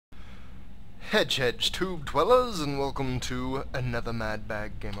Hedge Tube Dwellers, and welcome to another Mad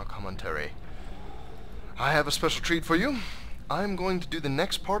Bag Gamer commentary. I have a special treat for you. I'm going to do the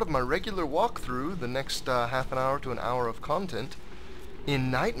next part of my regular walkthrough, the next half an hour to an hour of content,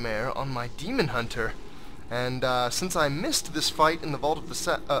 in Nightmare on my Demon Hunter. And since I missed this fight in the Vault of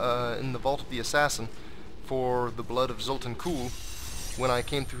the Assassin for the blood of Zoltun Kulle when I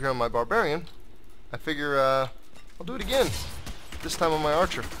came through here on my Barbarian, I figure I'll do it again. This time on my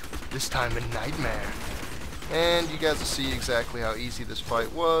Archer. This time in Nightmare. And you guys will see exactly how easy this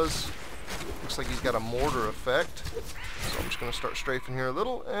fight was. Looks like he's got a mortar effect. So I'm just going to start strafing here a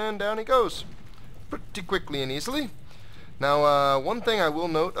little, and down he goes. Pretty quickly and easily. Now, one thing I will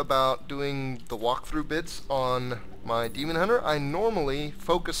note about doing the walkthrough bits on my Demon Hunter, I normally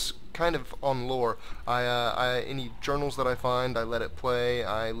focus kind of on lore. Any journals that I find, I let it play.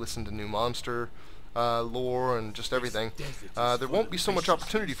 I listen to new monster lore and just everything. There won't be so much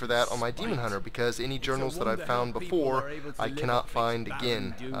opportunity for that on my Demon Hunter because any journals that I've found before I cannot find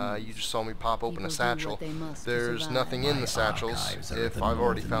again. You just saw me pop open a satchel. There's nothing in the satchels if I've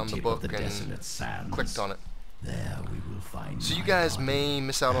already found the book and clicked on it. So you guys may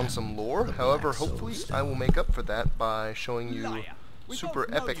miss out on some lore. However, hopefully I will make up for that by showing you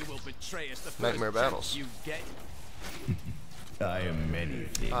super epic Nightmare battles.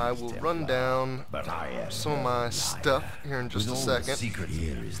 I will run down some of my stuff here in just a second.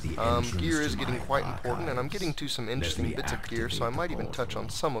 Gear is getting quite important, and I'm getting to some interesting bits of gear, so I might even touch on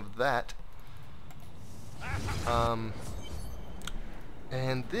some of that.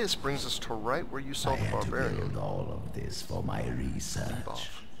 And this brings us to right where you saw the Barbarian. All of this for my research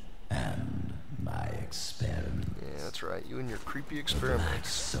and my experiment. Yeah, that's right. You and your creepy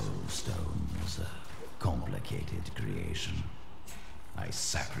experiments. Soul Stone was a complicated creation. I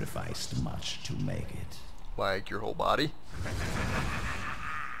sacrificed much to make it. Like your whole body?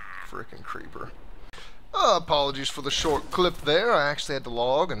 Frickin' creeper. Apologies for the short clip there. I actually had to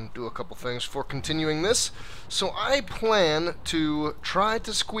log and do a couple things before continuing this. So I plan to try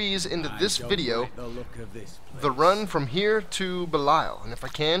to squeeze into this video the run from here to Belial. And if I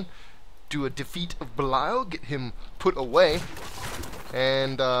can, do a defeat of Belial, get him put away,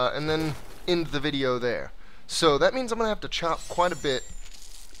 and then end the video there. So that means I'm going to have to chop quite a bit.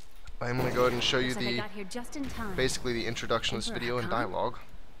 I'm going to go ahead and show you basically the introduction of this video and dialogue.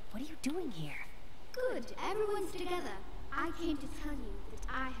 What are you doing here? Good, everyone's together. I came to tell you that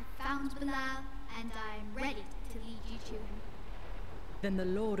I have found Belial, and I am ready to lead you to him. Then the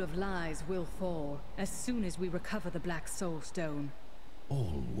Lord of Lies will fall as soon as we recover the Black Soul Stone.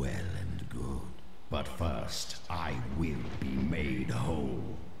 All well and good, but first I will be made whole.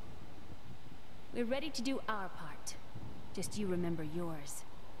 We're ready to do our part. Just you remember yours.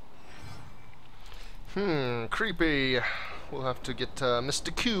 Creepy. We'll have to get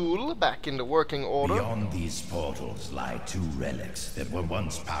Mr. Kulle back into working order. Beyond these portals lie two relics that were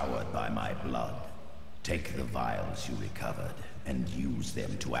once powered by my blood. Take the vials you recovered and use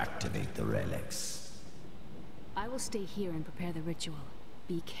them to activate the relics. I will stay here and prepare the ritual.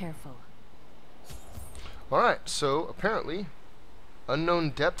 Be careful. Alright, so apparently Unknown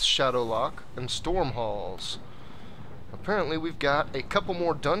Depths, Shadow Lock, and Storm Halls. Apparently we've got a couple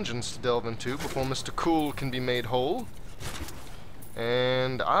more dungeons to delve into before Mr. Kulle can be made whole.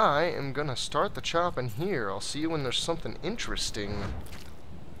 And I am gonna start the chopping here. I'll see you when there's something interesting.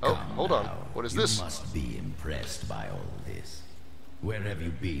 Oh, hold on. What is this? You must be impressed by all this. Where have you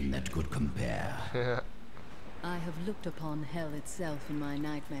been that could compare? I have looked upon hell itself in my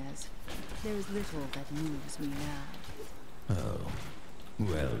nightmares. There is little that moves me now. Oh,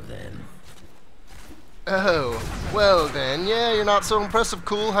 well then. Oh, well then. Yeah, you're not so impressive,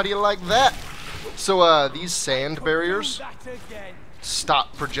 Kulle. How do you like that? So, these sand barriers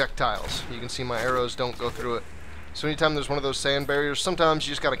stop projectiles. You can see my arrows don't go through it. So anytime there's one of those sand barriers, sometimes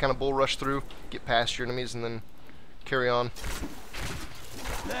you just gotta kind of bull rush through, get past your enemies, and then carry on.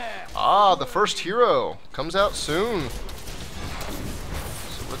 Ah, the first hero comes out soon.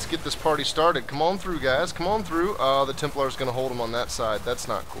 So let's get this party started. Come on through, guys. Come on through. The Templar's gonna hold him on that side. That's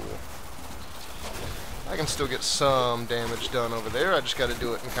not cool. I can still get some damage done over there. I just got to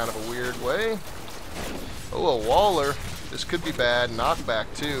do it in kind of a weird way. Oh, a Waller. This could be bad. Knockback,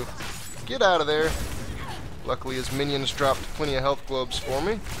 too. Get out of there. Luckily, his minions dropped plenty of health globes for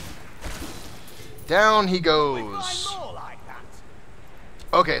me. Down he goes.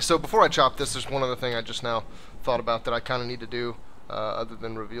 Okay, so before I chop this, there's one other thing I just now thought about that I kind of need to do, other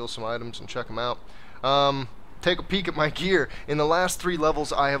than reveal some items and check them out. take a peek at my gear. In the last 3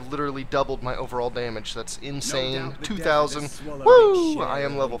 levels, I have literally doubled my overall damage. That's insane. 2,000. Woo! I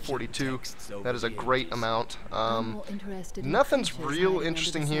am level 42. That is a great amount. Nothing's real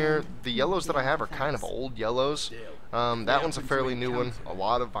interesting here. The yellows that I have are kind of old yellows. That one's a fairly new one. A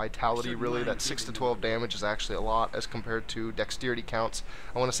lot of vitality, really. That 6 to 12 damage is actually a lot as compared to dexterity counts.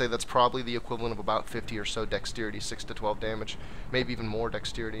 I want to say that's probably the equivalent of about 50 or so dexterity, 6 to 12 damage, maybe even more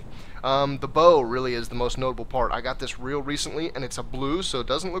dexterity. The bow really is the most notable part. I got this real recently, and it's a blue, so it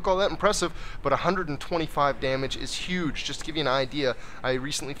doesn't look all that impressive, but 125 damage is huge. Just to give you an idea, I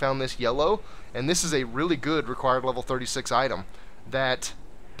recently found this yellow, and this is a really good required level 36 item that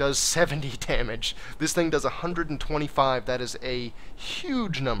does 70 damage. This thing does 125. That is a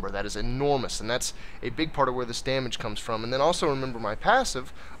huge number. That is enormous, and that's a big part of where this damage comes from. And then also remember my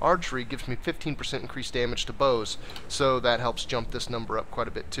passive, archery, gives me 15% increased damage to bows, so that helps jump this number up quite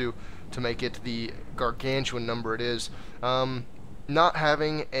a bit too, to make it the gargantuan number it is. Not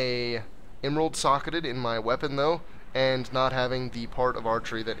having a emerald socketed in my weapon though, and not having the part of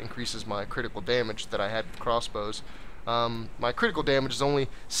archery that increases my critical damage that I had with crossbows. My critical damage is only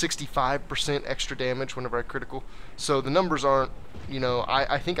 65% extra damage whenever I critical, so the numbers aren't, you know,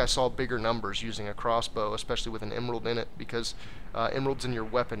 I think I saw bigger numbers using a crossbow, especially with an emerald in it, because emeralds in your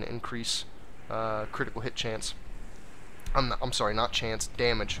weapon increase critical hit chance. I'm sorry, not chance,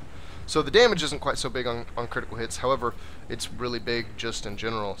 damage. So the damage isn't quite so big on critical hits, however, it's really big just in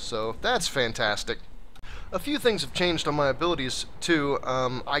general, so that's fantastic. A few things have changed on my abilities, too.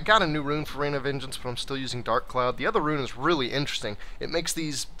 I got a new rune for Rain of Vengeance, but I'm still using Dark Cloud. The other rune is really interesting. It makes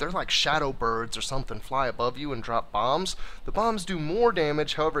these, they're like shadow birds or something, fly above you and drop bombs. The bombs do more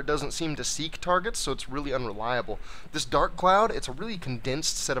damage, however, it doesn't seem to seek targets, so it's really unreliable. This Dark Cloud, it's a really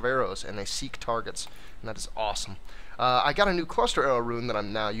condensed set of arrows, and they seek targets, and that is awesome. I got a new cluster arrow rune that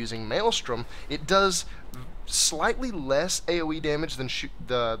I'm now using, Maelstrom. It does slightly less AoE damage than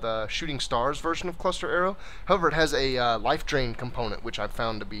the Shooting Stars version of cluster arrow. However, it has a life drain component, which I've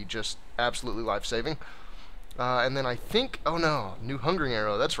found to be just absolutely life-saving. And then I think, oh no, new Hungering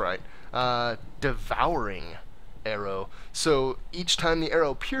arrow, that's right. Devouring arrow. So each time the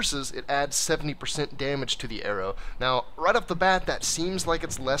arrow pierces, it adds 70% damage to the arrow. Now, right off the bat, that seems like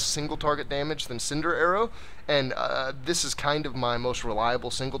it's less single target damage than Cinder arrow, and this is kind of my most reliable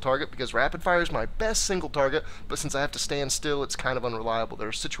single target, because rapid fire is my best single target, but since I have to stand still, it's kind of unreliable. There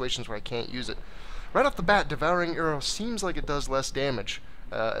are situations where I can't use it. Right off the bat, Devouring arrow seems like it does less damage,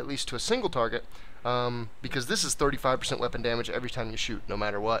 at least to a single target, because this is 35% weapon damage every time you shoot, no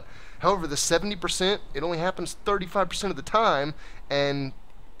matter what. However, the 70%, it only happens 35% of the time, and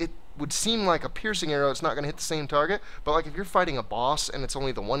it would seem like a piercing arrow, it's not going to hit the same target, but like if you're fighting a boss and it's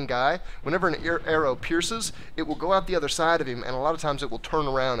only the one guy, whenever an arrow pierces, it will go out the other side of him, and a lot of times it will turn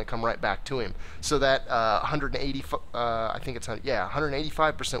around and come right back to him. So that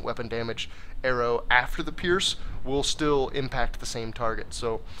 185% weapon damage arrow after the pierce will still impact the same target.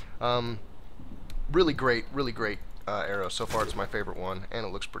 So, really great arrow. So far it's my favorite one, and it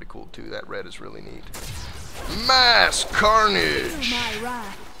looks pretty cool too. That red is really neat. Mass carnage!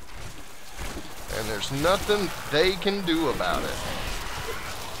 And there's nothing they can do about it.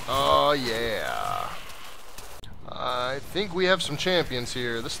 Oh yeah. I think we have some champions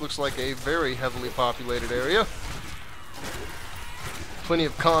here. This looks like a very heavily populated area. Plenty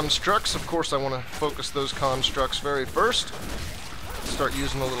of constructs. Of course I want to focus those constructs very first. Start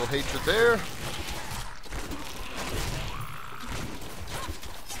using a little hatred there.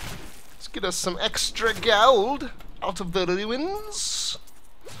 Get us some extra gold out of the ruins.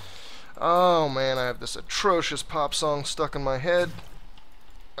 Oh man, I have this atrocious pop song stuck in my head.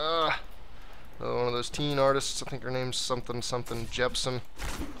 One of those teen artists, I think her name's something Jepsen,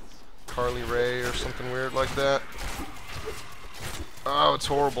 Carly Rae or something weird like that. Oh, it's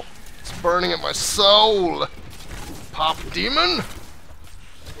horrible. It's burning at my soul. Pop demon.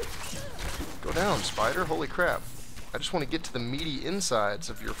 Go down, spider. Holy crap. I just want to get to the meaty insides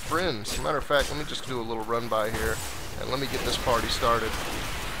of your friends. As a matter of fact, let me just do a little run by here, and let me get this party started.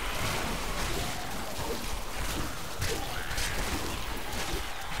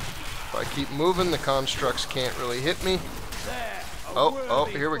 If I keep moving, the constructs can't really hit me. Oh,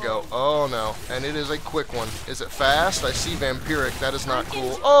 here we go. Oh no, and it is a quick one. Is it fast? I see vampiric. That is not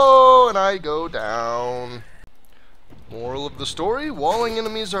cool. Oh, and I go down. Moral of the story, walling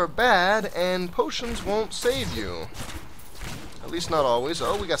enemies are bad, and potions won't save you. At least not always.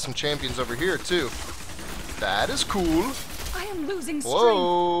 Oh, we got some champions over here, too. That is cool. I am losing strength.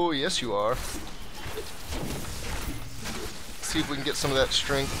 Whoa, yes you are. Let's see if we can get some of that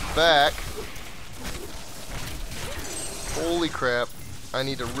strength back. Holy crap. I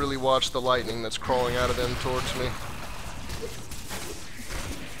need to really watch the lightning that's crawling out of them towards me.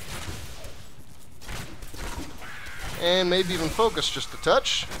 And maybe even focus just a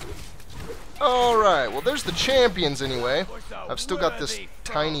touch. Alright, well there's the champions anyway. I've still got this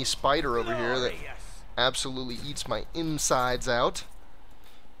tiny spider over here that absolutely eats my insides out.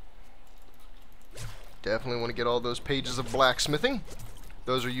 Definitely want to get all those pages of blacksmithing.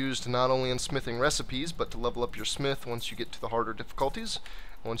 Those are used not only in smithing recipes, but to level up your smith once you get to the harder difficulties.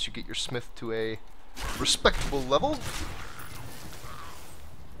 Once you get your smith to a respectable level.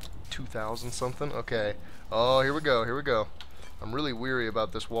 2,000 something? Okay. Oh, here we go, here we go. I'm really weary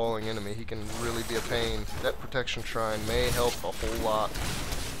about this walling enemy. He can really be a pain. That protection shrine may help a whole lot.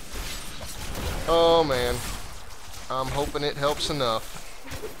 Oh man. I'm hoping it helps enough.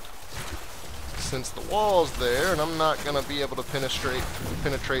 Since the wall's there, and I'm not gonna be able to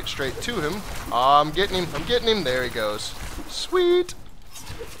penetrate straight to him. I'm getting him, there he goes. Sweet!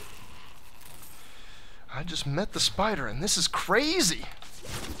 I just met the spider, and this is crazy!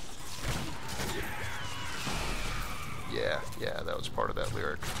 Yeah, that was part of that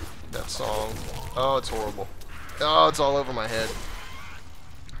lyric. That song. Oh, it's horrible. Oh, it's all over my head.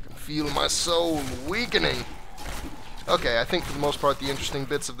 I can feel my soul weakening. Okay, I think for the most part the interesting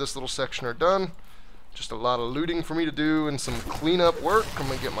bits of this little section are done. Just a lot of looting for me to do and some cleanup work. I'm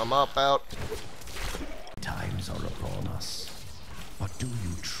gonna get my mop out. Times are upon us. But do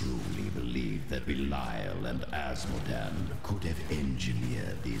you truly believe that Belial and Asmodan could have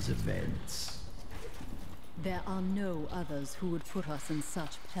engineered these events? There are no others who would put us in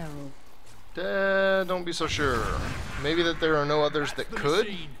such peril. Don't be so sure. Maybe that there are no others that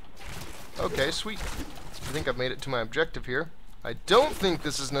could? Okay, sweet. I think I've made it to my objective here. I don't think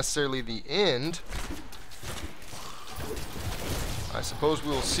this is necessarily the end. I suppose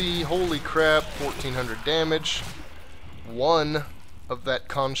we'll see. Holy crap, 1400 damage. One of that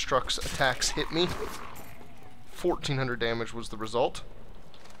construct's attacks hit me. 1400 damage was the result.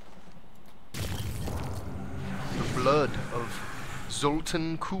 The blood of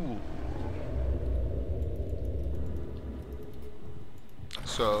Zoltun Kulle.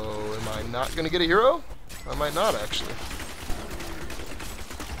 So, am I not going to get a hero? I might not, actually.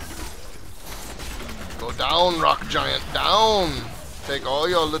 Go down, rock giant, down! Take all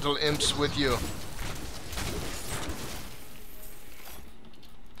your little imps with you.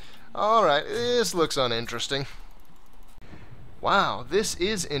 Alright, this looks uninteresting. Wow, this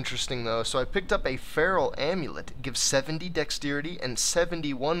is interesting though. So I picked up a feral amulet. It gives 70 dexterity and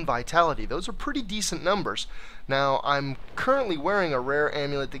 71 vitality. Those are pretty decent numbers. Now, I'm currently wearing a rare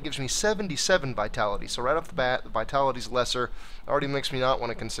amulet that gives me 77 vitality. So right off the bat, the vitality's lesser. Already makes me not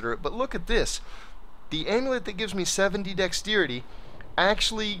want to consider it. But look at this. The amulet that gives me 70 dexterity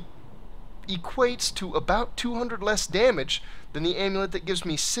actually equates to about 200 less damage than the amulet that gives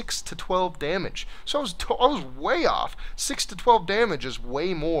me 6 to 12 damage. So I was way off. 6 to 12 damage is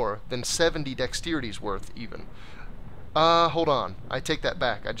way more than 70 dexterity's worth, even. Hold on. I take that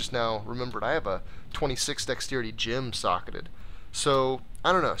back. I just now remembered I have a 26 dexterity gem socketed. So,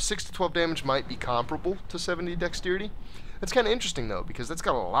 I don't know. 6 to 12 damage might be comparable to 70 dexterity. That's kind of interesting, though, because that's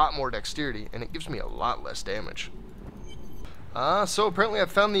got a lot more dexterity, and it gives me a lot less damage. So apparently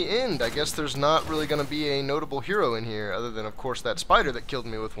I've found the end. I guess there's not really going to be a notable hero in here, other than, of course, that spider that killed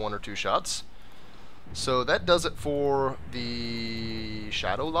me with 1 or 2 shots. So that does it for the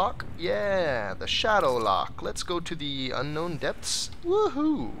Shadow Lock. Yeah, the Shadow Lock. Let's go to the Unknown Depths.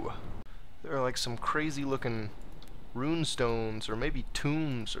 Woohoo! There are like some crazy looking rune stones, or maybe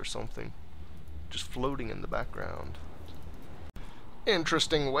tombs or something, just floating in the background.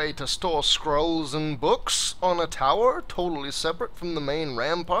 Interesting way to store scrolls and books on a tower, totally separate from the main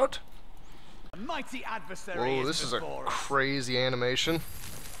rampart. A mighty adversary. Whoa, this is a crazy animation.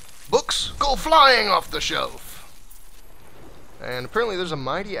 Books go flying off the shelf. And apparently there's a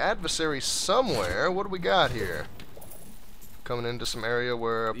mighty adversary somewhere. What do we got here? Coming into some area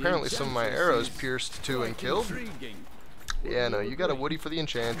where apparently some of my arrows pierced to and killed. Yeah, no, you got a Woody for the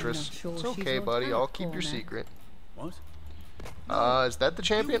Enchantress. It's okay, buddy. I'll keep your secret. What? Is that the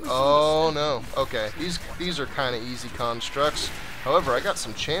champion? Oh, no. Okay, these are kind of easy constructs. However, I got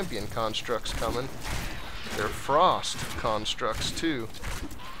some champion constructs coming. They're frost constructs, too.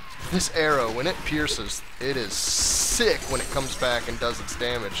 This arrow, when it pierces, it is sick when it comes back and does its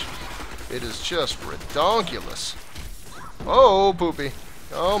damage. It is just redonkulous. Oh, poopy.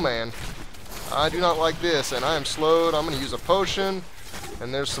 Oh, man. I do not like this, and I am slowed. I'm going to use a potion.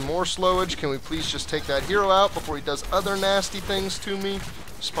 And there's some more slowage. Can we please just take that hero out before he does other nasty things to me?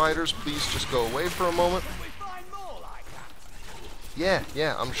 Spiders, please just go away for a moment. Yeah,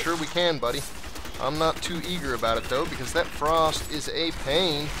 I'm sure we can, buddy. I'm not too eager about it though, because that frost is a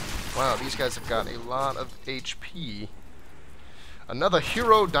pain. Wow, these guys have got a lot of HP. Another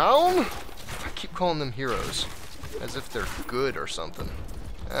hero down? I keep calling them heroes, as if they're good or something.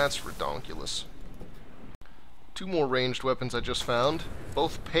 That's redonkulous. 2 more ranged weapons I just found,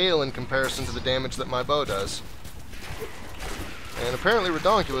 both pale in comparison to the damage that my bow does. And apparently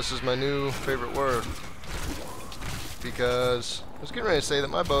redonkulous is my new favorite word, because I was getting ready to say that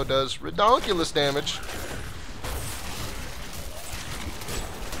my bow does redonkulous damage.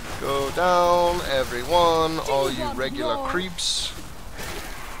 Go down, everyone, all you regular creeps.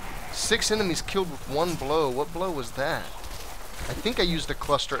 6 enemies killed with 1 blow. What blow was that? I think I used a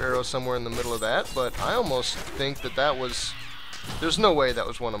cluster arrow somewhere in the middle of that, but I almost think that that was... There's no way that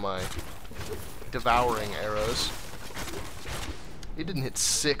was one of my devouring arrows. It didn't hit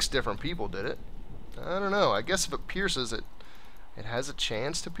 6 different people, did it? I don't know. I guess if it pierces it, it has a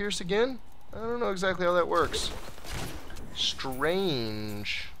chance to pierce again? I don't know exactly how that works.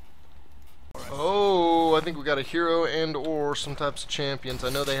 Strange. Oh, I think we got a hero and or some types of champions. I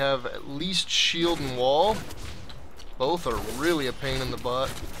know they have at least shield and wall. Both are really a pain in the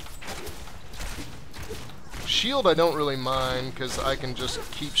butt. Shield I don't really mind, because I can just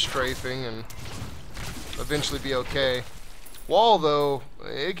keep strafing and eventually be okay. Wall, though,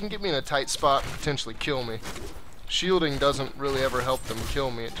 it can get me in a tight spot and potentially kill me. Shielding doesn't really ever help them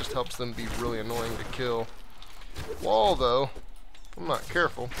kill me, it just helps them be really annoying to kill. Wall, though, if I'm not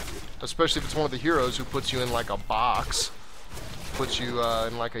careful, especially if it's one of the heroes who puts you in like a box, puts you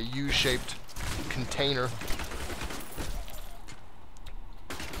in like a U-shaped container.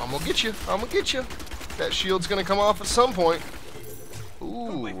 I'm gonna get you, I'm gonna get you. That shield's gonna come off at some point.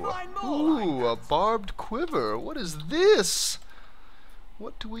 Ooh, ooh, a barbed quiver. What is this?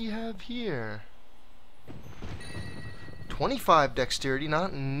 What do we have here? 25 dexterity,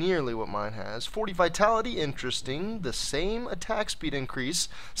 not nearly what mine has. 40 vitality, interesting. The same attack speed increase.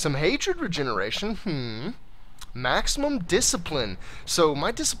 Some hatred regeneration, Maximum discipline. So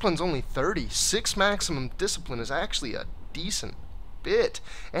my discipline's only 30. 6 maximum discipline is actually a decent bit.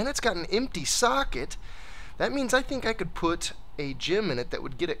 And it's got an empty socket. That means I think I could put a gem in it that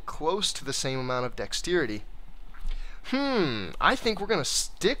would get it close to the same amount of dexterity. I think we're gonna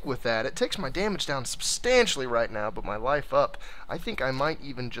stick with that. It takes my damage down substantially right now, but my life up. I think I might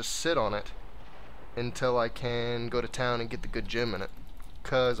even just sit on it until I can go to town and get the good gem in it,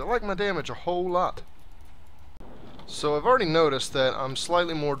 because I like my damage a whole lot. So I've already noticed that I'm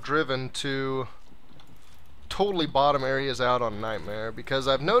slightly more driven to totally bottom areas out on Nightmare, because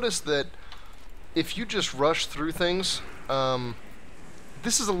I've noticed that if you just rush through things,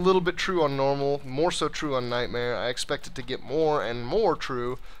 this is a little bit true on normal, more so true on Nightmare. I expect it to get more and more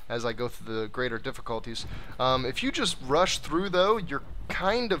true as I go through the greater difficulties. If you just rush through, though, you're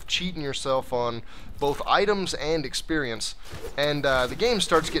kind of cheating yourself on both items and experience, and the game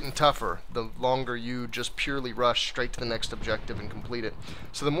starts getting tougher the longer you just purely rush straight to the next objective and complete it.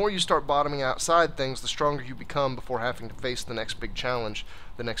 So the more you start bottoming outside things, the stronger you become before having to face the next big challenge,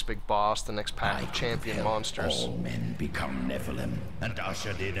 the next big boss, the next pack of champion monsters. All men become Nephilim and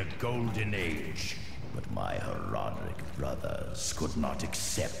ushered in a golden age. But my Herodic brothers could not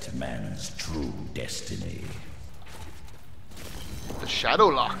accept man's true destiny. The Shadow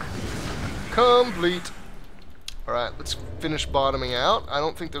Lock. Complete. Alright, let's finish bottoming out. I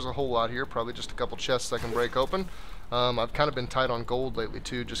don't think there's a whole lot here. Probably just a couple chests I can break open. I've kind of been tight on gold lately,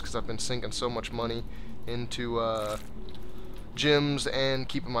 too, just because I've been sinking so much money into gems and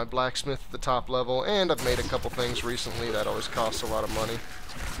keeping my blacksmith at the top level. And I've made a couple things recently that always cost a lot of money.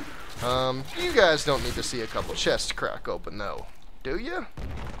 You guys don't need to see a couple chests crack open, though. Do you?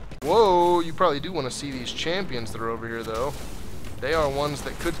 Whoa, you probably do want to see these champions that are over here, though. They are ones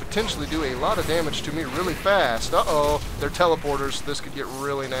that could potentially do a lot of damage to me really fast. Uh-oh, they're teleporters. This could get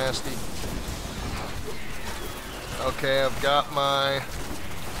really nasty. Okay, I've got my...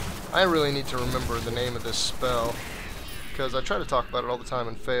 I really need to remember the name of this spell, because I try to talk about it all the time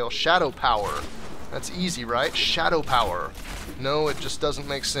and fail. Shadow Power. That's easy, right? Shadow Power. No, it just doesn't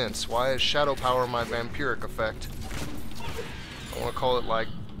make sense. Why is Shadow Power my vampiric effect? I want to call it, like,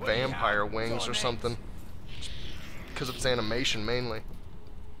 Vampire Wings or something. Because of its animation, mainly.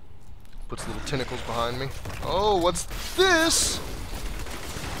 Puts little tentacles behind me. Oh, what's this?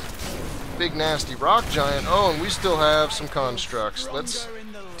 Big nasty rock giant. Oh, and we still have some constructs. Let's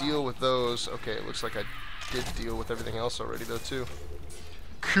deal with those. Okay, it looks like I did deal with everything else already, though, too.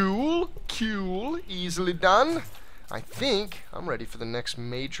 Cool, cool, easily done. I think I'm ready for the next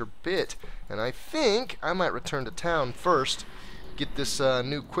major bit, and I think I might return to town first, get this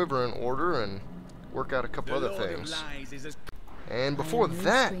new quiver in order, and work out a couple other things. And before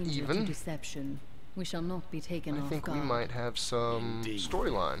that, even, We shall not be taken I off think we guard. might have some Indeed.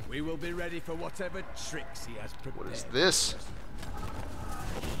 storyline. We will be ready for whatever tricks he has prepared. What is this?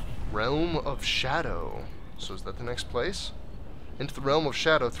 Realm of Shadow. So is that the next place? Into the Realm of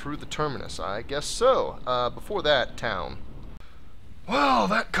Shadow through the Terminus. I guess so. Before that, town. Well,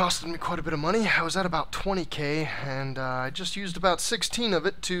 that costed me quite a bit of money. I was at about 20k, and I just used about 16 of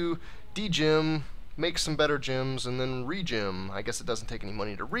it to de-gym, make some better gyms, and then re-gym. I guess it doesn't take any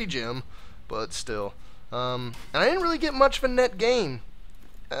money to re-gym, but still. And I didn't really get much of a net gain.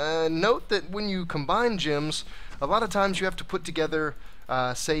 Note that when you combine gyms, a lot of times you have to put together,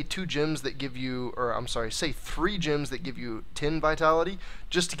 say, 2 gyms that give you, or I'm sorry, say 3 gyms that give you 10 vitality,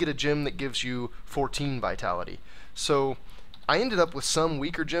 just to get a gym that gives you 14 vitality. So I ended up with some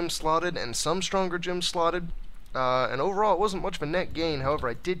weaker gyms slotted and some stronger gyms slotted, and overall it wasn't much of a net gain. However,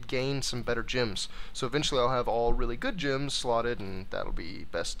 I did gain some better gyms. So eventually I'll have all really good gyms slotted, and that'll be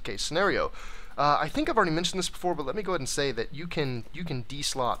best case scenario. I think I've already mentioned this before, but let me go ahead and say that you can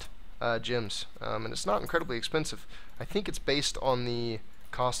de-slot gyms, and it's not incredibly expensive. I think it's based on the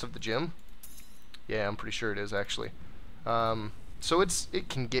cost of the gym. Yeah, I'm pretty sure it is actually. So it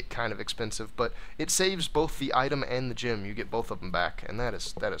can get kind of expensive, but it saves both the item and the gym. You get both of them back, and that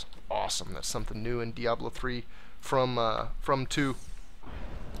is awesome. That's something new in Diablo 3 from 2.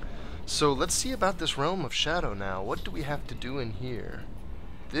 So let's see about this Realm of Shadow now. What do we have to do in here?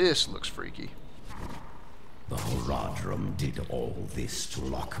 This looks freaky. The Horadrim did all this to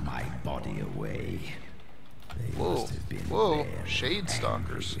lock my body away. They must have been Whoa, very Shade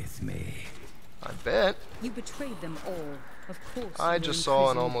Stalkers. angry with me. I bet. You betrayed them all. Of course. I you were just saw an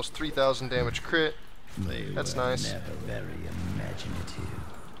imprisoned. almost 3,000 damage crit. That's were nice. never very imaginative.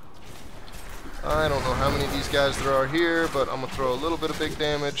 I don't know how many of these guys there are here, but I'm going to throw a little bit of big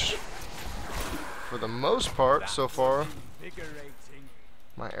damage. For the most part, so far, Invigorating.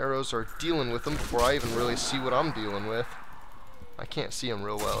 my arrows are dealing with them before I even really see what I'm dealing with. I can't see them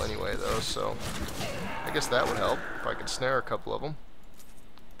real well anyway, though, so I guess that would help if I could snare a couple of them.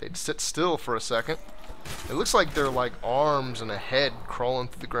 They'd sit still for a second. It looks like they're like arms and a head crawling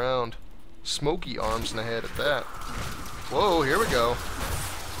through the ground. Smoky arms and a head at that. Whoa, here we go.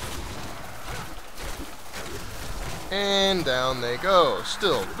 And down they go.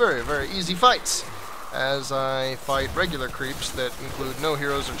 Still very, very easy fights, as I fight regular creeps that include no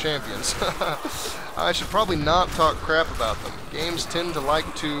heroes or champions. I should probably not talk crap about them. Games tend to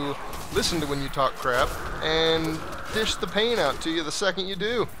like to listen to when you talk crap and dish the pain out to you the second you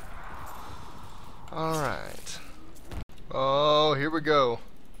do. Alright. Oh, here we go.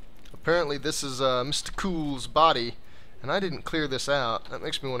 Apparently this is Mr. Cool's body, and I didn't clear this out. That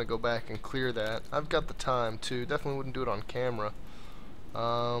makes me want to go back and clear that. I've got the time too. Definitely wouldn't do it on camera.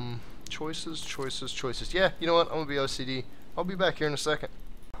 Choices. Yeah, you know what? I'm going to be OCD. I'll be back here in a second.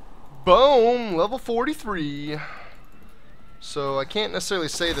 Boom! Level 43. So I can't necessarily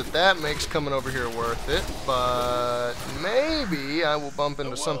say that that makes coming over here worth it, but maybe I will bump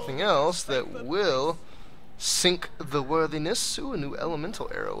into something else that will sink the worthiness. Ooh, a new elemental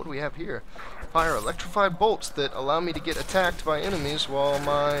arrow. What do we have here? Fire electrified bolts that allow me to get attacked by enemies while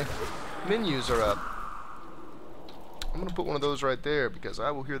my menus are up. I'm going to put one of those right there because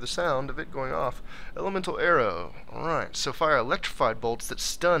I will hear the sound of it going off. Elemental arrow. Alright, so fire electrified bolts that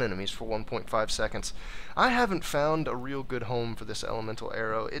stun enemies for 1.5 seconds. I haven't found a real good home for this elemental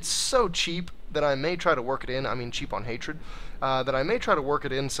arrow. It's so cheap that I may try to work it in. I mean cheap on hatred. That I may try to work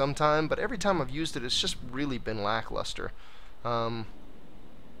it in sometime, but every time I've used it, it's just really been lackluster.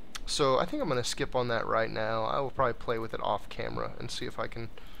 So I think I'm going to skip on that right now. I will probably play with it off camera and see if I can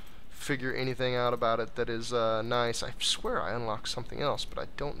figure anything out about it that is nice. I swear I unlocked something else, but I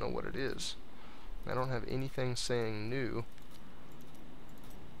don't know what it is. I don't have anything saying new.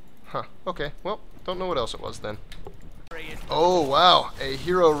 Huh, okay, well, don't know what else it was then. Oh wow, a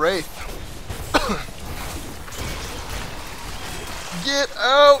hero wraith. Get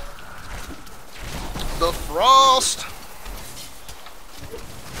out! The frost!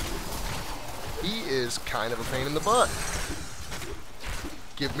 He is kind of a pain in the butt.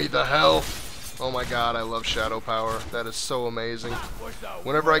 Give me the health. Oh my god, I love shadow power. That is so amazing.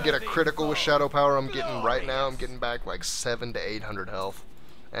 Whenever I get a critical with shadow power, I'm getting back like 700 to 800 health.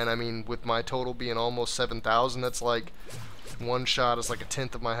 And I mean, with my total being almost 7,000, that's like one shot is like a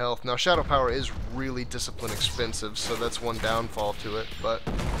tenth of my health. Now shadow power is really discipline expensive, so that's one downfall to it, but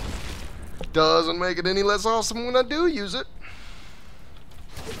doesn't make it any less awesome when I do use it.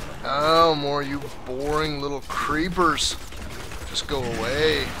 Oh, more you boring little creepers. Just go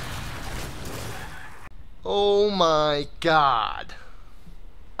away. Oh my god.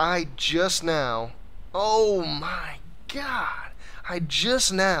 I just now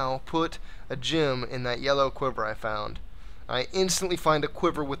put a gem in that yellow quiver I found. I instantly find a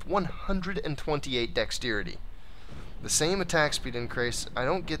quiver with 128 dexterity. The same attack speed increase. I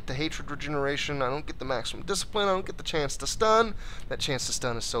don't get the hatred regeneration. I don't get the maximum discipline. I don't get the chance to stun. That chance to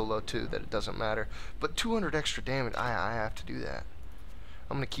stun is so low too that it doesn't matter. But 200 extra damage, I have to do that.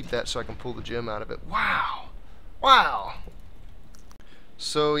 I'm going to keep that so I can pull the gem out of it. Wow! Wow!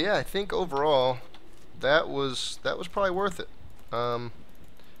 So yeah, I think overall that was probably worth it.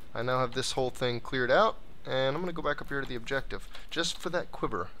 I now have this whole thing cleared out, and I'm going to go back up here to the objective. Just for that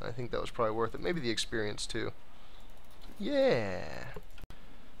quiver, I think that was probably worth it. Maybe the experience too. Yeah.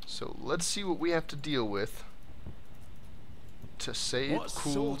 So let's see what we have to deal with to save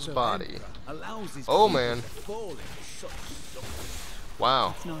Kule's body. Oh man.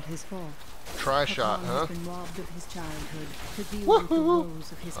 Wow. It's not his fault. Tri-shot, huh?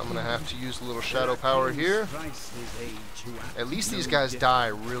 I'm gonna have to use a little shadow power here. At least these guys die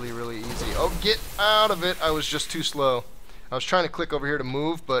really, really easy. Oh, get out of it! I was just too slow. I was trying to click over here to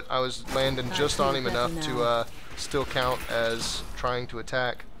move, but I was landing just on him enough to still count as trying to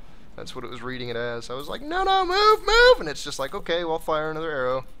attack. That's what it was reading it as. I was like, no, no, move, move! And it's just like, okay, well, fire another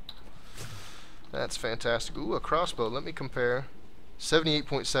arrow. That's fantastic. Ooh, a crossbow. Let me compare.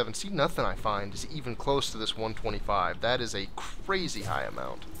 78.7. See, nothing I find is even close to this 125. That is a crazy high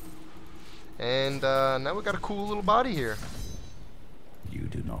amount. And now we got a cool little body here. You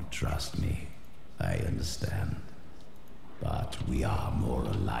do not trust me. I understand. But we are more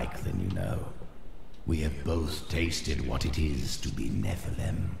alike than you know. We have both tasted what it is to be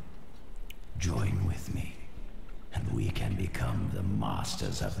Nephilim. Join with me, and we can become the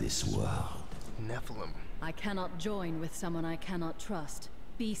masters of this world. Nephilim. I cannot join with someone I cannot trust.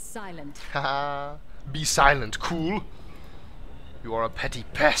 Be silent. Haha. Be silent, Kule. You are a petty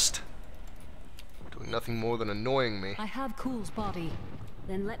pest. Doing nothing more than annoying me. I have Kule's body.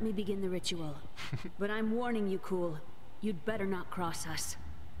 Then let me begin the ritual. But I'm warning you, Kule. You'd better not cross us.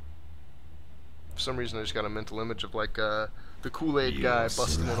 For some reason I just got a mental image of like the Kool-Aid guy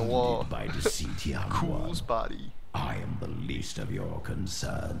busting in a wall. By deceit, young Kule's one. body. I am the least of your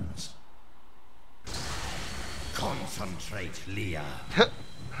concerns. Concentrate, Leah.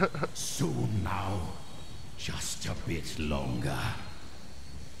 Soon now. Just a bit longer.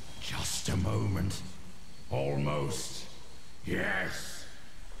 Just a moment. Almost. Yes.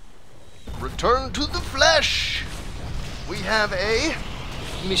 Return to the flesh. We have a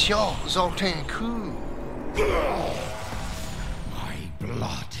Monsieur Zoltun Kulle. My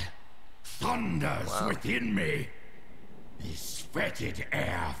blood thunders within me. This fetid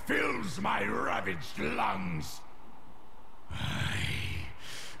air fills my ravaged lungs. I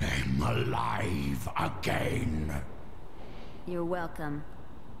am alive again. You're welcome.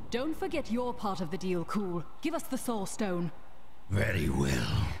 Don't forget your part of the deal, Kule. Give us the Soul Stone. Very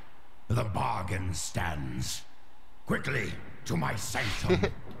well. The bargain stands. Quickly, to my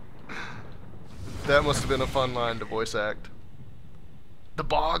sanctum. That must have been a fun line to voice act. The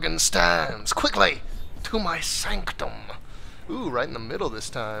bargain stands. Quickly, to my sanctum. Ooh, right in the middle this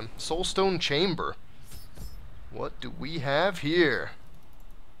time. Soulstone Chamber. What do we have here?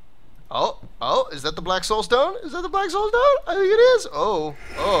 Oh, is that the Black Soulstone? Is that the Black Soulstone? I think it is. Oh.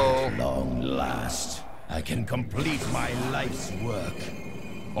 Long last, I can complete my life's work.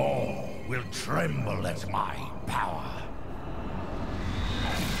 All will tremble at my power.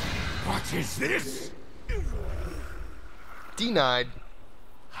 What is this? Denied.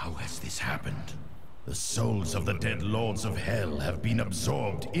 How has this happened? The souls of the dead lords of hell have been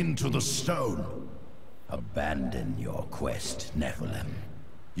absorbed into the stone. Abandon your quest, Nephilim.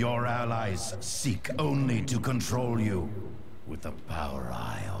 Your allies seek only to control you. With the power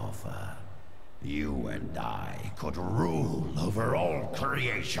I offer, you and I could rule over all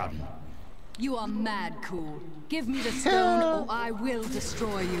creation. You are mad, Kule. Give me the stone or I will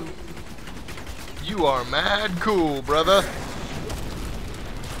destroy you. You are mad cool, brother.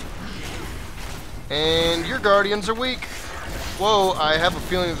 And your guardians are weak. Whoa, I have a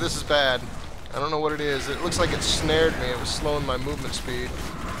feeling that this is bad. I don't know what it is. It looks like it snared me. It was slowing my movement speed.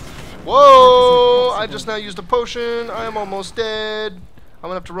 Whoa! I just now used a potion. I am almost dead. I'm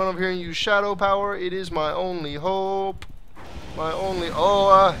gonna have to run over here and use shadow power. It is my only hope. My only...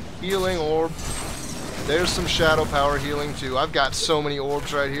 Oh, healing orb. There's some shadow power healing too. I've got so many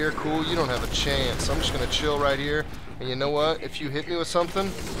orbs right here. Cool, you don't have a chance. I'm just gonna chill right here. And you know what? If you hit me with something,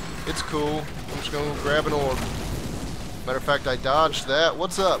 it's cool. I'm just gonna go grab an orb. Matter of fact, I dodged that.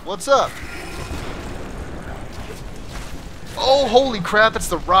 What's up? What's up? Oh, holy crap, it's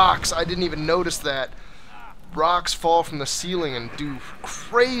the rocks. I didn't even notice that. Rocks fall from the ceiling and do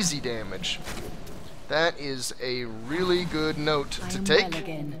crazy damage. That is a really good note to take. Well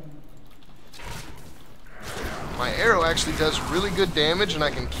again. My arrow actually does really good damage, and I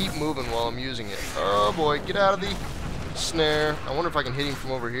can keep moving while I'm using it. Oh boy, get out of the snare. I wonder if I can hit him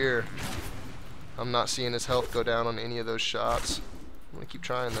from over here. I'm not seeing his health go down on any of those shots. I'm gonna keep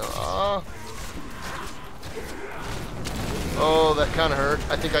trying though. Ah. Oh, that kind of hurt.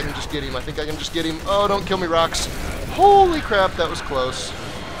 I think I can just get him. I think I can just get him. Oh, don't kill me, rocks. Holy crap, that was close.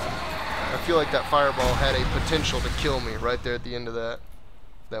 I feel like that fireball had a potential to kill me right there at the end of that.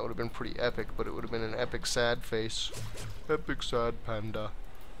 That would have been pretty epic, but it would have been an epic sad face. Epic sad panda.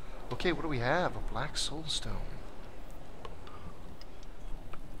 Okay, what do we have? A black soulstone.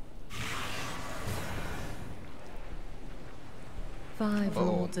 5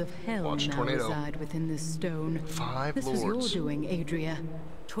 lords of hell watch now tornado. reside within this stone. 5 This was lords. your doing, Adria.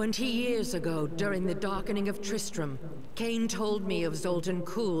 20 years ago, during the darkening of Tristram, Cain told me of Zoltun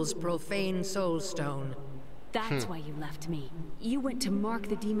Kulle's profane soulstone. That's why you left me. You went to mark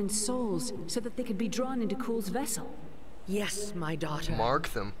the demon's souls so that they could be drawn into Kulle's vessel. Yes, my daughter. Mark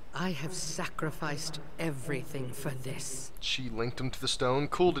them. I have sacrificed everything for this. She linked him to the stone.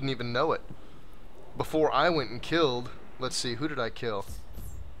 Kulle didn't even know it. Before I went and killed... Let's see, who did I kill?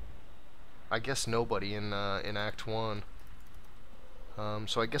 I guess nobody in Act 1.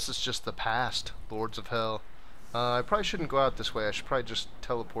 So I guess it's just the past Lords of Hell. I probably shouldn't go out this way. I should probably just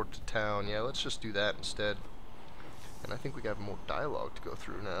teleport to town. Yeah, let's just do that instead. And I think we got more dialogue to go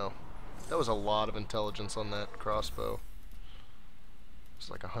through now. That was a lot of intelligence on that crossbow.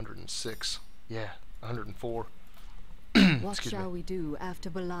 It's like 106. Yeah, 104. What shall we do after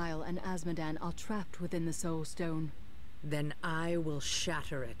Belial and Azmodan are trapped within the Soul Stone? Then I will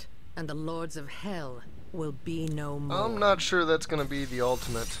shatter it, and the Lords of Hell will be no more. I'm not sure that's going to be the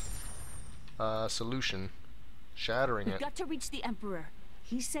ultimate solution. Shattering We've it. got to reach the Emperor.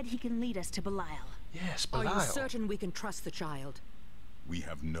 He said he can lead us to Belial. Yes, Are Belial. you certain we can trust the child? We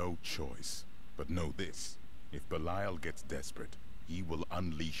have no choice. But know this. If Belial gets desperate, he will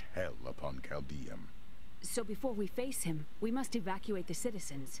unleash hell upon Chaldeum. So before we face him, we must evacuate the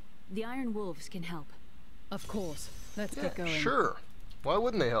citizens. The Iron Wolves can help. Of course. Let's get going. Sure. Why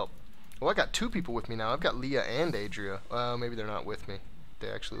wouldn't they help? Well, I got 2 people with me now. I've got Leah and Adria. Maybe they're not with me. They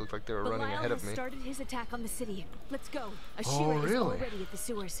actually look like they were running ahead of me. Belial has started his attack on the city. Let's go. Oh, Ashira is really? already at the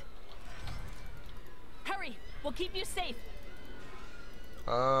sewers. Hurry! We'll keep you safe.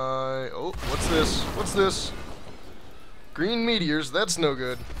 Oh, what's this? What's this? Green meteors, that's no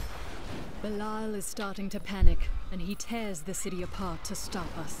good. Belial is starting to panic, and he tears the city apart to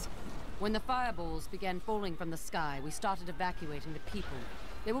stop us. When the fireballs began falling from the sky, we started evacuating the people.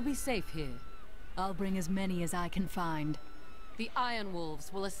 They will be safe here. I'll bring as many as I can find. The Iron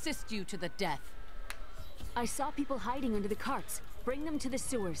Wolves will assist you to the death. I saw people hiding under the carts. Bring them to the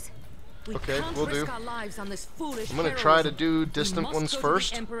sewers. We Okay, can't we'll risk do. our lives on this foolish I'm gonna try to heroism. do We distant must ones go to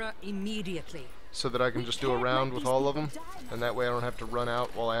first, the Emperor immediately. so that I can just do a round with all of them, and that way I don't have to run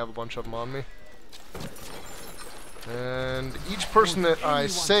out while I have a bunch of them on me. And each person that I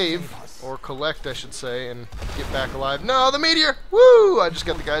save, or collect I should say, and get back alive. No, the meteor! Woo! I just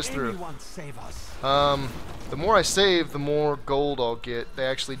got the guys through. Anyone save us. The more I save, the more gold I'll get. They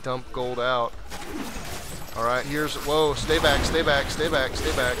actually dump gold out. Alright, here's... Whoa, stay back, stay back, stay back,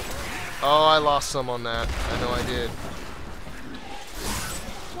 stay back. Oh, I lost some on that. I know I did.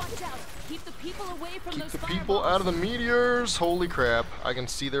 Watch out! Keep the people away from Keep those the fireballs. people out of the meteors. Holy crap. I can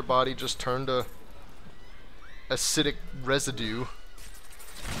see their body just turn to acidic residue.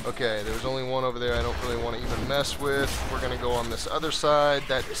 Okay, there's only one over there I don't really want to even mess with. We're going to go on this other side.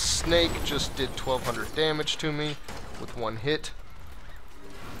 That snake just did 1,200 damage to me with one hit.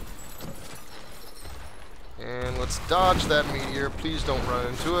 And let's dodge that meteor. Please don't run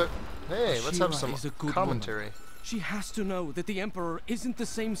into it. Hey, let's have Ashira some is a good commentary. woman. She has to know that the Emperor isn't the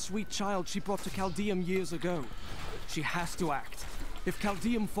same sweet child she brought to Chaldeum years ago. She has to act. If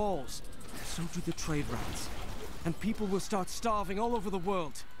Chaldeum falls, so do the trade routes. And people will start starving all over the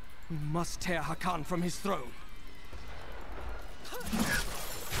world. We must tear Hakan from his throne.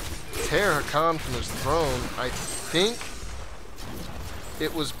 Tear Hakan from his throne. I think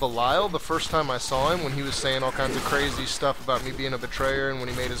it was Belial the first time I saw him when he was saying all kinds of crazy stuff about me being a betrayer and when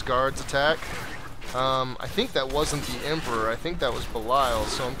he made his guards attack. I think that wasn't the Emperor. I think that was Belial.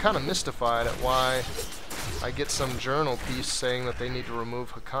 So I'm kind of mystified at why I get some journal piece saying that they need to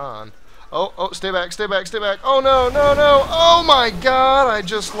remove Hakan. Oh, stay back, stay back, stay back. Oh, no, no, no. Oh, my God. I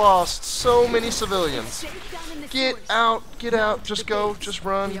just lost so many civilians. Safe down in the Get sewers. out, get out. Just go, just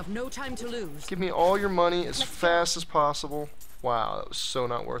We run. have no time to lose. Give me all your money as fast as possible. Wow, that was so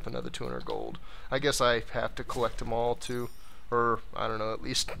not worth another 200 gold. I guess I have to collect them all too. Or, I don't know, at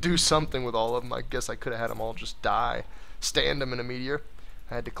least do something with all of them. I guess I could have had them all just die. Stand them in a meteor.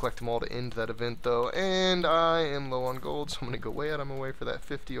 I had to collect them all to end that event, though, and I am low on gold, so I'm going to go way out of my way for that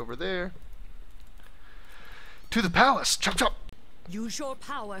 50 over there. To the palace! Chop chop! Use your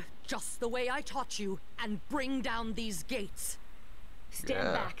power just the way I taught you, and bring down these gates.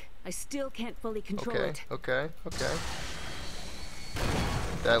 Stand back. I still can't fully control it. Okay.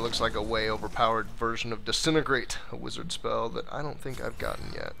 That looks like a way overpowered version of Disintegrate, a wizard spell that I don't think I've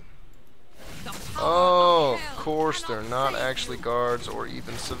gotten yet. Oh, of course, they're not actually guards or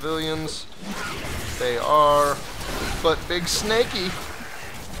even civilians. They are but big snaky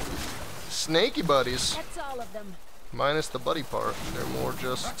buddies. That's all of them. Minus the buddy part. They're more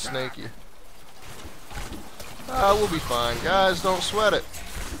just snaky. We'll be fine. Guys, don't sweat it.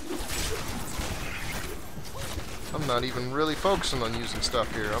 I'm not even really focusing on using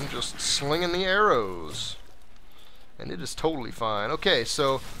stuff here. I'm just slinging the arrows. And it is totally fine. Okay,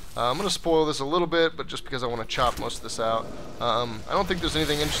 so I'm going to spoil this a little bit, but just because I want to chop most of this out. I don't think there's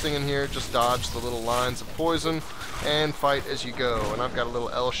anything interesting in here. Just dodge the little lines of poison and fight as you go. And I've got a little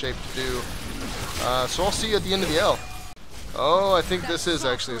L shape to do. So I'll see you at the end of the L. Oh, I think this is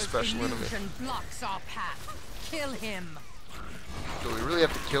actually a special enemy. Blocks our path. Kill him. Do we really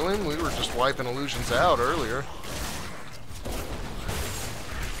have to kill him? We were just wiping illusions out earlier.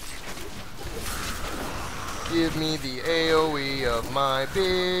 Give me the AoE of my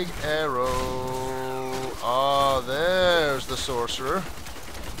big arrow. Ah, there's the sorcerer.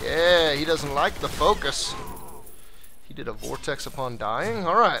 Yeah, he doesn't like the focus. He did a vortex upon dying.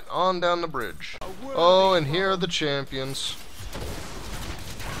 Alright, on down the bridge. Oh, and here are the champions.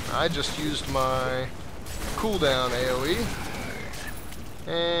 I just used my cooldown AoE.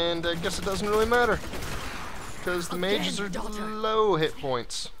 And I guess it doesn't really matter. Because the mages are low hit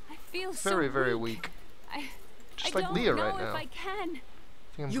points. I feel Very, very weak. Just like Leah right now. I can.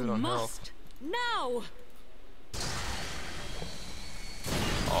 I think I'm good on health. Now.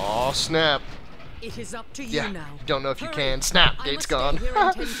 Aw, snap. It is up to you now. Don't know if you can. Snap, gate's gone. Here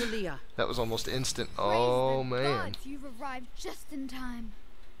and tend to Leah. That was almost instant. Oh, man. God, you've arrived just in time.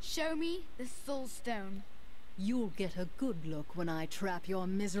 Show me the soul stone. You'll get a good look when I trap your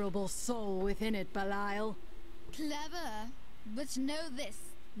miserable soul within it, Belial. Clever. But know this,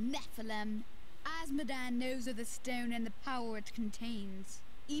 Nephilim. Asmodan knows of the stone and the power it contains.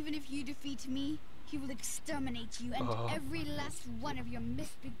 Even if you defeat me, he will exterminate you and every last one of your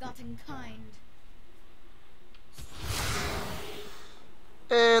misbegotten kind.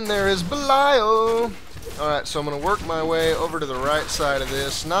 And there is Belial. Alright, so I'm going to work my way over to the right side of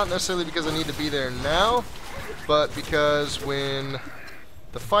this. Not necessarily because I need to be there now, but because when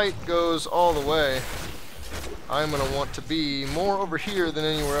the fight goes all the way, I'm going to want to be more over here than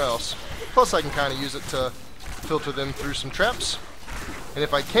anywhere else. Plus I can kind of use it to filter them through some traps. And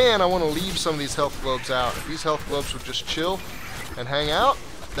if I can, I want to leave some of these health globes out. If these health globes would just chill and hang out,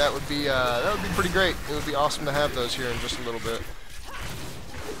 that would be pretty great. It would be awesome to have those here in just a little bit.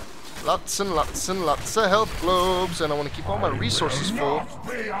 Lots and lots and lots of health globes, and I want to keep all my resources full.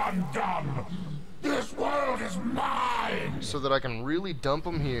 Be undone. This world is mine. So that I can really dump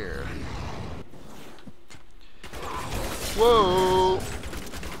them here. Whoa!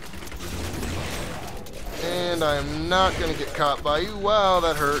 And I am not going to get caught by you. Wow,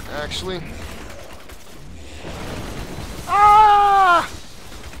 that hurt, actually. Ah!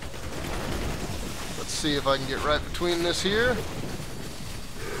 Let's see if I can get right between this here.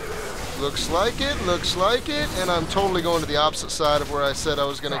 Looks like it, and I'm totally going to the opposite side of where I said I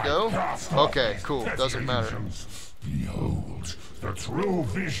was going to go. Okay, cool, doesn't matter. Behold, the true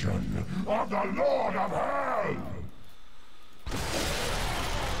vision of the Lord of Hell!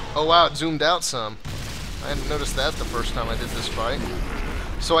 Oh wow, it zoomed out some. I hadn't noticed that the first time I did this fight.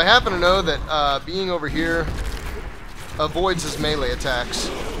 So I happen to know that being over here avoids his melee attacks.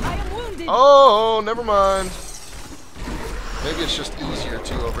 I am wounded. Oh, never mind. Maybe it's just easier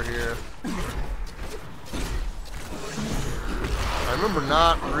too over here. I remember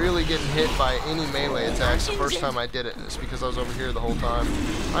not really getting hit by any melee attacks the first time I did it. It's because I was over here the whole time.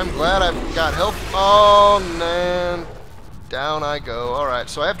 I'm glad I've got help. Oh, man. Down I go. Alright,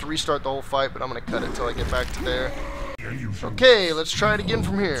 so I have to restart the whole fight, but I'm going to cut it till I get back to there. Okay, let's try it again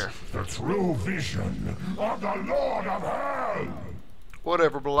from here. The true vision of the Lord of Hell!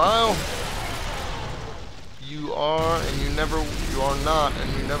 Whatever, Belial. You are, and you are not,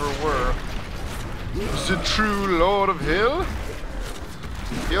 and you never were. The true Lord of Hell?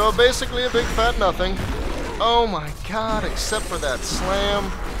 You're basically a big fat nothing. Oh my god, except for that slam.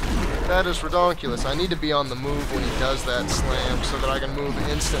 That is redonkulous. I need to be on the move when he does that slam so that I can move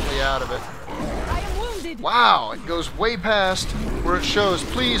instantly out of it. I am wounded. Wow, it goes way past where it shows.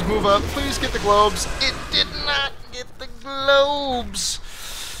 Please move up. Please get the globes. It did not get the globes.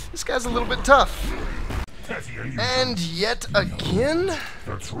 This guy's a little bit tough. And yet again,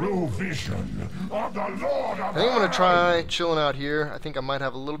 The true vision of the Lord of I think I'm going to try chilling out here. I think I might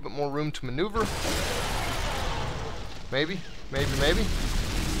have a little bit more room to maneuver. Maybe.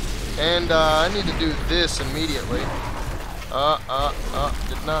 And I need to do this immediately.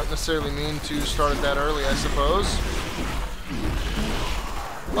 Did not necessarily mean to start it that early, I suppose.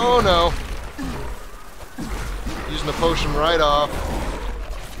 Oh no. Using the potion right off.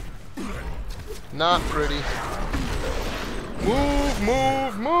 Not pretty. Move,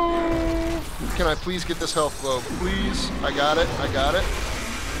 move, move! Can I please get this health globe? Please? I got it.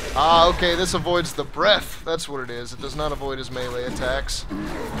 Ah, okay, this avoids the breath. That's what it is. It does not avoid his melee attacks.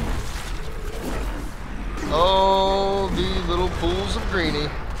 Oh, the little pools of greenie.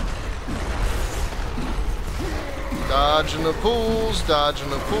 Dodging the pools,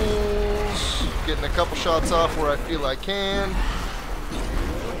 getting a couple shots off where I feel I can.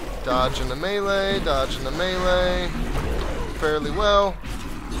 Dodging the melee, fairly well.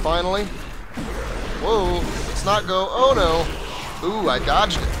 Finally. Whoa, let's not go. Oh no. Ooh, I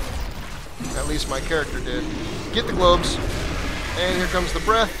dodged it. At least my character did. Get the globes. And here comes the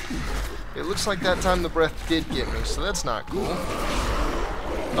breath. It looks like that time the breath did get me, so that's not cool.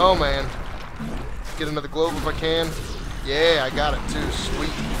 Oh man. Get another globe if I can. Yeah, I got it too. Sweet.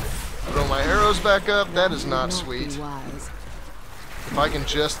 Throw my arrows back up. That is not sweet. If I can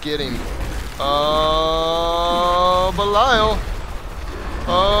just get him. Oh, Belial.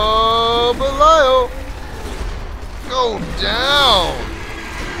 Oh, Belial. Go down.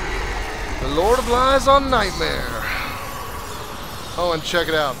 The Lord of Lies on Nightmare. Oh, and check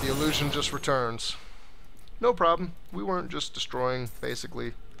it out. The illusion just returns. No problem. We weren't just destroying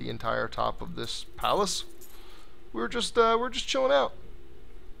basically the entire top of this palace. We're just chilling out.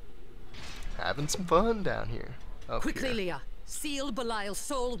 Having some fun down here. Quickly, here. Leah. Seal Belial's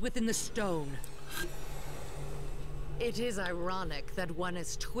soul within the stone. It is ironic that one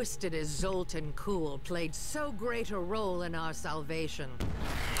as twisted as Zoltun Kulle played so great a role in our salvation.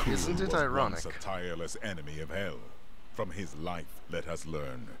 Isn't it ironic? Once a tireless enemy of hell. From his life, let us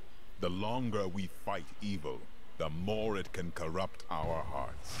learn. The longer we fight evil, the more it can corrupt our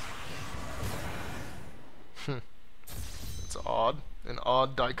hearts. It's odd. An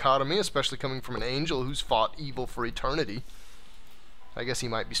odd dichotomy, especially coming from an angel who's fought evil for eternity. I guess he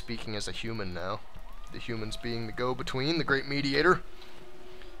might be speaking as a human now. The humans being the go-between, the great mediator.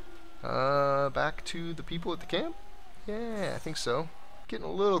 Back to the people at the camp? Yeah, I think so. Getting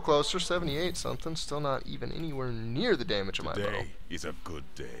a little closer, 78 something. Still not even anywhere near the damage of my bow. Today is a good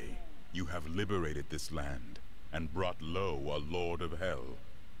day. You have liberated this land and brought low a lord of hell.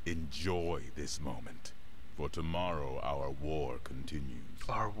 Enjoy this moment. For tomorrow our war continues.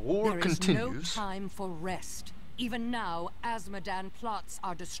 Our war continues? There is no time for rest. Even now, Azmodan plots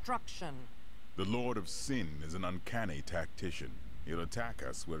our destruction. The Lord of Sin is an uncanny tactician. He'll attack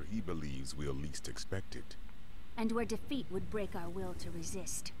us where he believes we'll least expect it. And where defeat would break our will to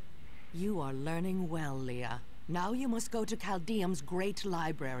resist. You are learning well, Leah. Now you must go to Caldeum's great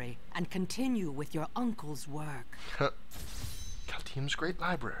library and continue with your uncle's work. Caldeum's great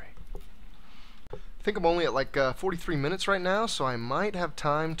library. I think I'm only at like 43 minutes right now, so I might have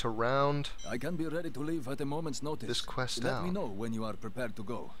time to round I can be ready to leave at a moment's notice. this quest Let out. me know when you are prepared to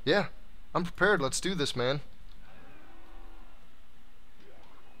go. Yeah, I'm prepared. Let's do this, man.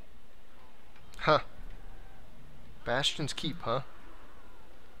 Huh. Bastion's Keep, huh?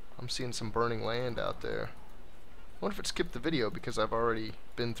 I'm seeing some burning land out there. I wonder if it skipped the video because I've already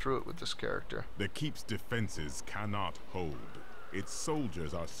been through it with this character. The keep's defenses cannot hold. Its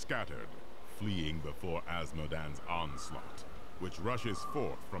soldiers are scattered, fleeing before Azmodan's onslaught, which rushes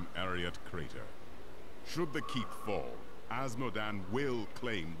forth from Ariat Crater. Should the keep fall, Azmodan will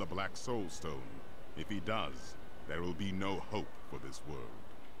claim the Black Soul Stone. If he does, there will be no hope for this world.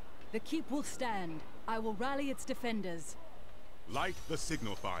 The keep will stand. I will rally its defenders. Light the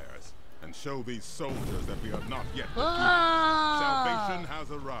signal fires, and show these soldiers that we are not yet defeated. Salvation has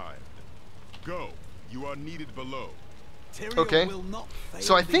arrived. Go, you are needed below. Okay,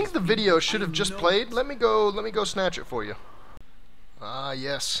 so I think the video should have just played. Let me go snatch it for you. Ah,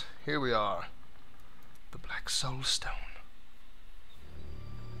 yes, here we are. The Black Soul Stone.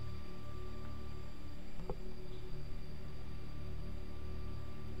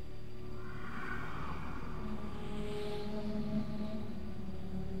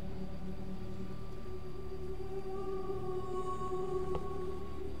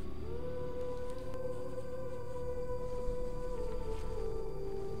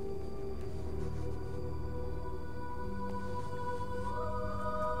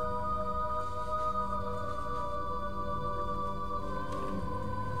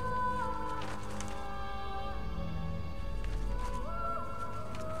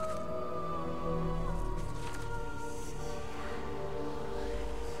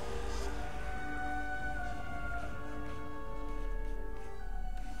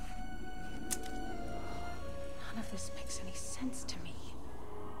 makes any sense to me.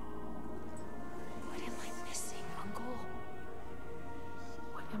 What am I missing, Uncle?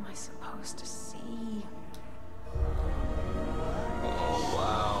 What am I supposed to see? Oh,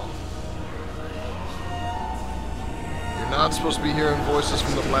 wow. You're not supposed to be hearing voices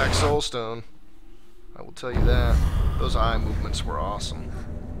from the Black Soul Stone. I will tell you that. Those eye movements were awesome.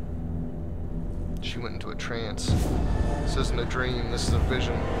 She went into a trance. This isn't a dream, this is a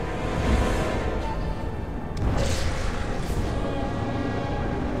vision.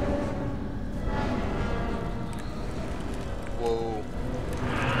 Whoa.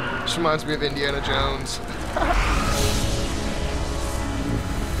 This reminds me of Indiana Jones.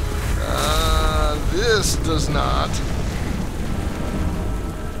 This does not.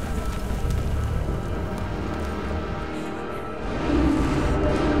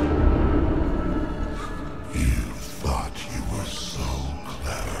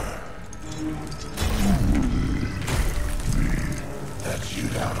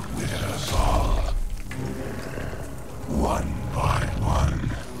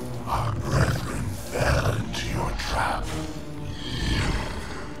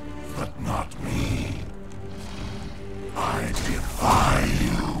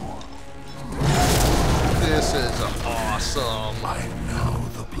 This is awesome. I know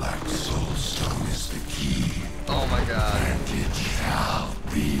the Black Soul Stone is the key. Oh my god. And it shall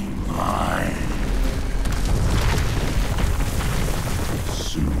be mine.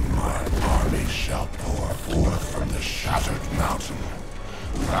 Soon my army shall pour forth from the shattered mountain,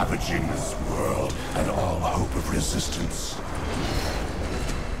 ravaging this world and all hope of resistance.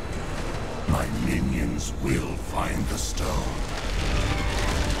 My minions will find the stone,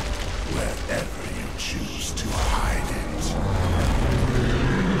 wherever you choose to hide it.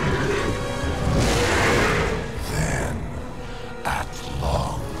 Then, at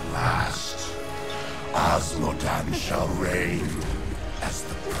long last, Osmodan shall reign as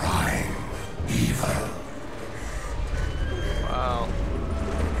the prime evil. Wow.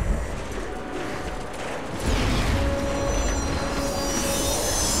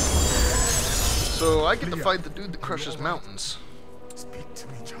 So I get to fight the dude that crushes mountains. Speak to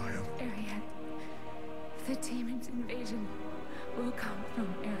me, child. Arian. The demon's invasion will come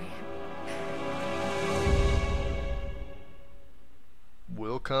from Arian.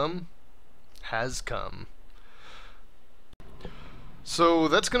 Will come. Has come. So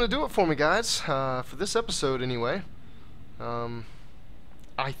that's gonna do it for me, guys. For this episode, anyway.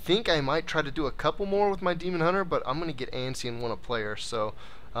 I think I might try to do a couple more with my Demon Hunter, but I'm gonna get antsy and want to play her. So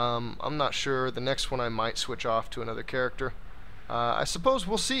I'm not sure. The next one I might switch off to another character. I suppose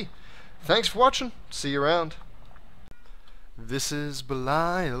we'll see. Thanks for watching. See you around. This is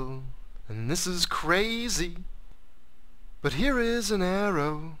Belial, and this is crazy. But here is an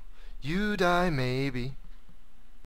arrow. You die maybe.